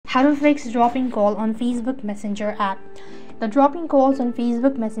How to fix dropping call on Facebook Messenger app. The dropping calls on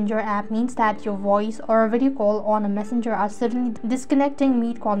Facebook Messenger app means that your voice or a video call on a messenger are suddenly disconnecting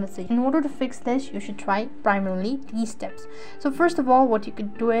mid-conversation. In order to fix this, you should try primarily these steps. So first of all, what you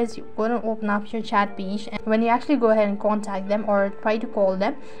could do is you're going to open up your chat page, and when you actually go ahead and contact them or try to call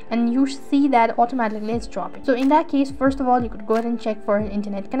them, and you see that automatically it's dropping. So in that case, first of all, you could go ahead and check for an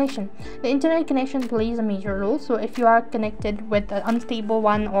internet connection. The internet connection plays a major role. So if you are connected with an unstable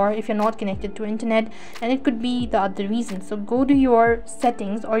one, or if you're not connected to internet, and it could be the other reason. So go to your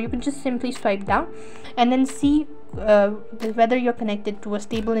settings, or you could just simply swipe down and then see whether you're connected to a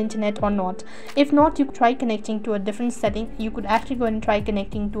stable internet or not. If not, you could try connecting to a different setting. You could actually go and try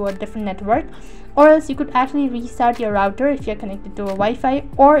connecting to a different network, or else you could actually restart your router if you're connected to a Wi-Fi,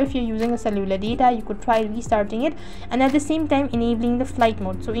 or if you're using a cellular data, you could try restarting it and at the same time enabling the flight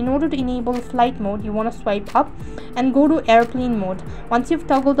mode. So in order to enable flight mode, you want to swipe up and go to airplane mode. Once you've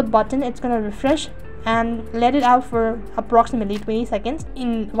toggled the button, it's going to refresh and let it out for approximately 20 seconds.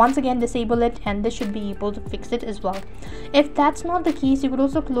 Once again disable it, and this should be able to fix it as well. If that's not the case, you could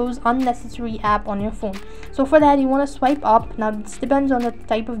also close unnecessary app on your phone. So for that, you want to swipe up. Now this depends on the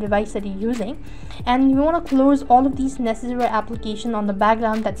type of device that you're using, and you want to close all of these necessary applications on the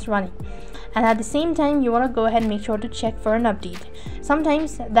background that's running. And at the same time, you want to go ahead and make sure to check for an update.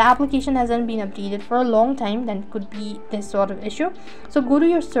 Sometimes the application hasn't been updated for a long time, then it could be this sort of issue. So go to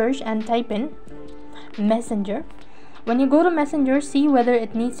your search and type in Messenger. When you go to Messenger, see whether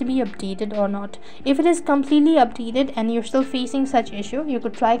it needs to be updated or not. If it is completely updated and you're still facing such issue, you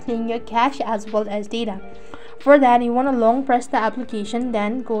could try clearing your cache as well as data. For that, you want to long press the application,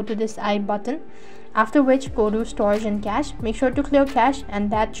 then go to this I button, after which go to storage and cache. Make sure to clear cache,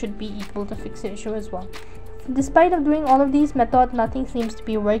 and that should be able to fix the issue as well. Despite of doing all of these methods, nothing seems to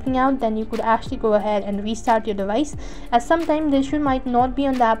be working out, then you could actually go ahead and restart your device, as sometimes the issue might not be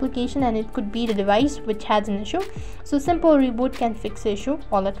on the application and it could be the device which has an issue. So simple reboot can fix the issue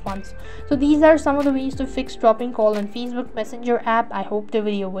all at once. So these are some of the ways to fix dropping call on Facebook Messenger app. I hope the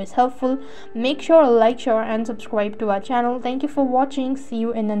video was helpful. Make sure to like, share and subscribe to our channel. Thank you for watching. See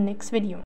you in the next video.